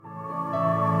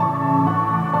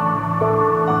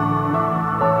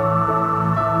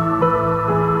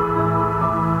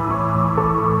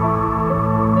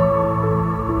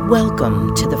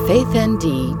Welcome to the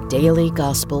FaithND Daily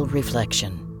Gospel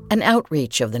Reflection, an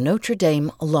outreach of the Notre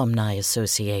Dame Alumni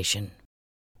Association.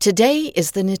 Today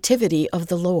is the Nativity of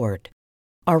the Lord.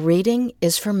 Our reading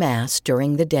is for Mass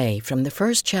during the day from the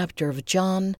first chapter of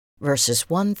John, verses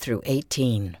 1 through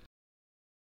 18.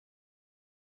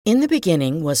 In the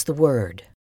beginning was the Word,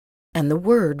 and the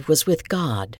Word was with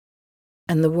God,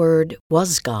 and the Word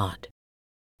was God.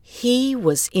 He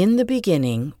was in the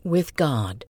beginning with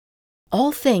God.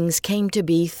 All things came to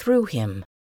be through him,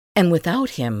 and without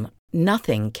him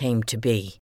nothing came to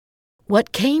be.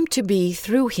 What came to be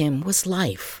through him was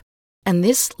life, and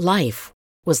this life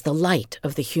was the light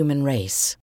of the human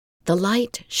race. The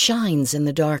light shines in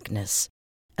the darkness,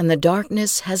 and the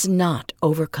darkness has not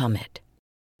overcome it.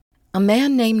 A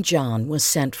man named John was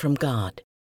sent from God.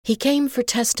 He came for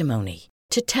testimony,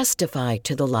 to testify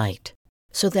to the light,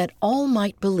 so that all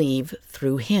might believe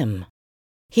through him.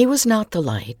 He was not the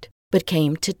light, but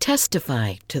came to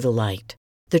testify to the light.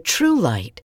 The true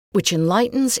light, which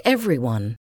enlightens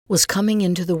everyone, was coming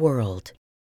into the world.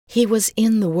 He was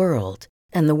in the world,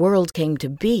 and the world came to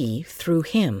be through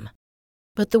him.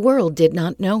 But the world did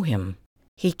not know him.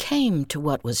 He came to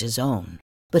what was his own,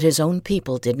 but his own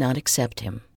people did not accept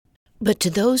him. But to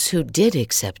those who did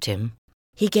accept him,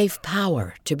 he gave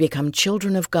power to become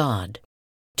children of God,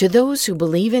 to those who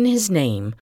believe in his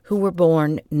name, who were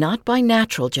born not by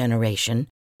natural generation,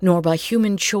 nor by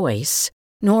human choice,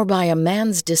 nor by a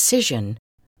man's decision,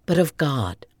 but of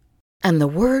God. And the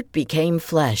Word became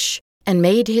flesh, and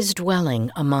made his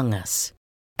dwelling among us.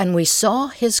 And we saw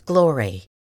his glory,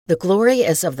 the glory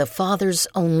as of the Father's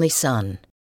only Son,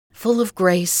 full of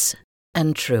grace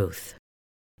and truth.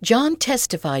 John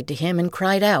testified to him and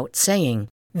cried out, saying,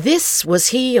 "This was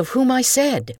he of whom I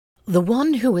said, 'The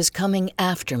one who is coming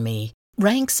after me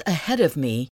ranks ahead of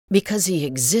me because he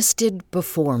existed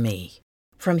before me.'"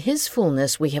 From his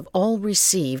fullness we have all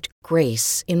received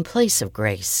grace in place of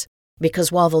grace,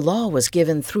 because while the law was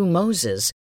given through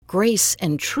Moses, grace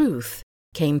and truth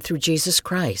came through Jesus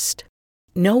Christ.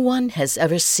 No one has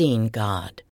ever seen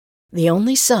God. The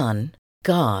only Son,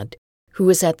 God, who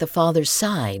is at the Father's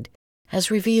side,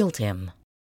 has revealed him.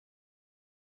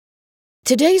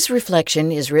 Today's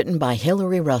reflection is written by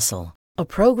Hillary Russell, a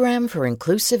Program for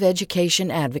Inclusive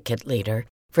Education advocate leader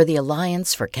for the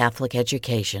Alliance for Catholic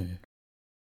Education.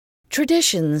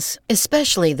 Traditions,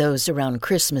 especially those around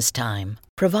Christmas time,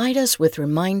 provide us with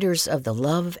reminders of the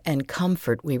love and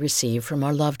comfort we receive from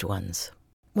our loved ones.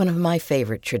 One of my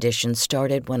favorite traditions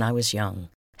started when I was young,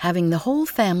 having the whole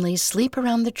family sleep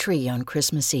around the tree on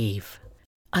Christmas Eve.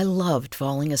 I loved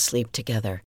falling asleep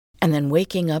together and then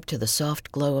waking up to the soft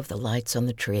glow of the lights on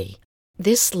the tree.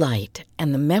 This light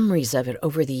and the memories of it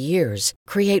over the years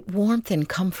create warmth and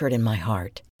comfort in my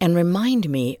heart and remind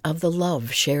me of the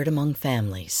love shared among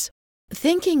families.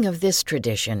 Thinking of this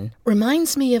tradition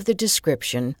reminds me of the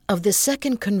description of the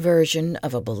second conversion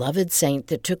of a beloved saint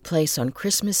that took place on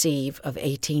Christmas Eve of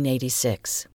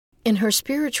 1886. In her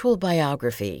spiritual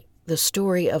biography, The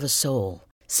Story of a Soul,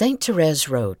 Saint Therese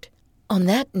wrote, "On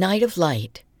that night of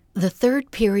light, the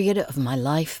third period of my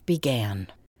life began,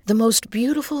 the most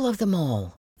beautiful of them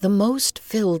all, the most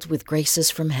filled with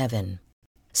graces from heaven."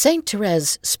 Saint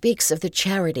Therese speaks of the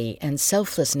charity and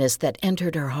selflessness that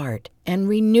entered her heart and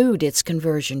renewed its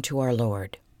conversion to our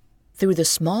Lord. Through the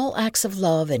small acts of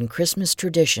love and Christmas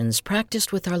traditions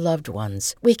practiced with our loved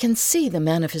ones, we can see the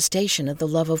manifestation of the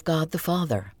love of God the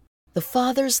Father. The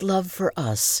Father's love for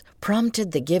us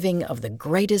prompted the giving of the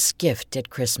greatest gift at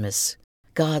Christmas,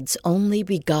 God's only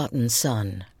begotten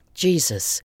Son,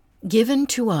 Jesus, given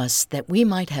to us that we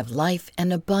might have life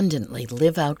and abundantly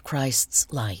live out Christ's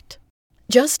light.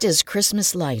 Just as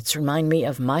Christmas lights remind me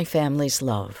of my family's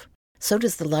love, so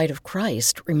does the light of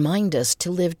Christ remind us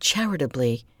to live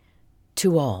charitably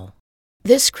to all.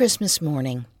 This Christmas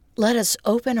morning, let us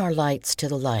open our lights to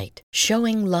the light,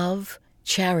 showing love,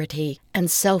 charity, and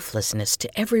selflessness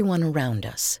to everyone around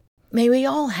us. May we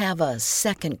all have a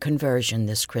second conversion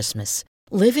this Christmas,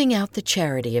 living out the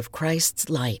charity of Christ's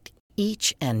light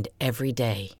each and every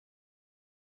day.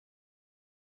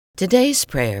 Today's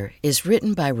prayer is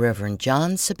written by Reverend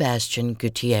John Sebastian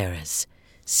Gutierrez,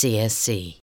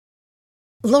 CSC.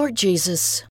 Lord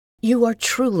Jesus, you are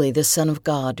truly the Son of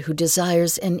God who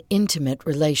desires an intimate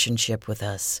relationship with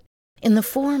us. In the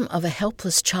form of a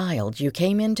helpless child, you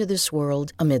came into this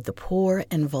world amid the poor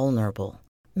and vulnerable.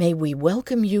 May we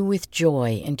welcome you with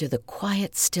joy into the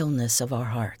quiet stillness of our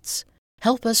hearts.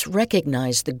 Help us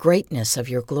recognize the greatness of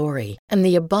your glory and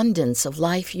the abundance of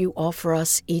life you offer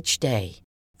us each day.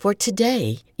 For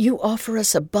today, you offer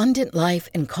us abundant life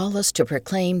and call us to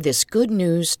proclaim this good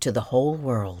news to the whole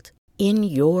world. In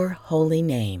your holy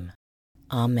name.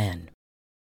 Amen.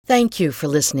 Thank you for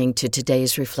listening to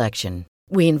today's reflection.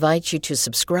 We invite you to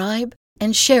subscribe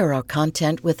and share our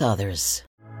content with others.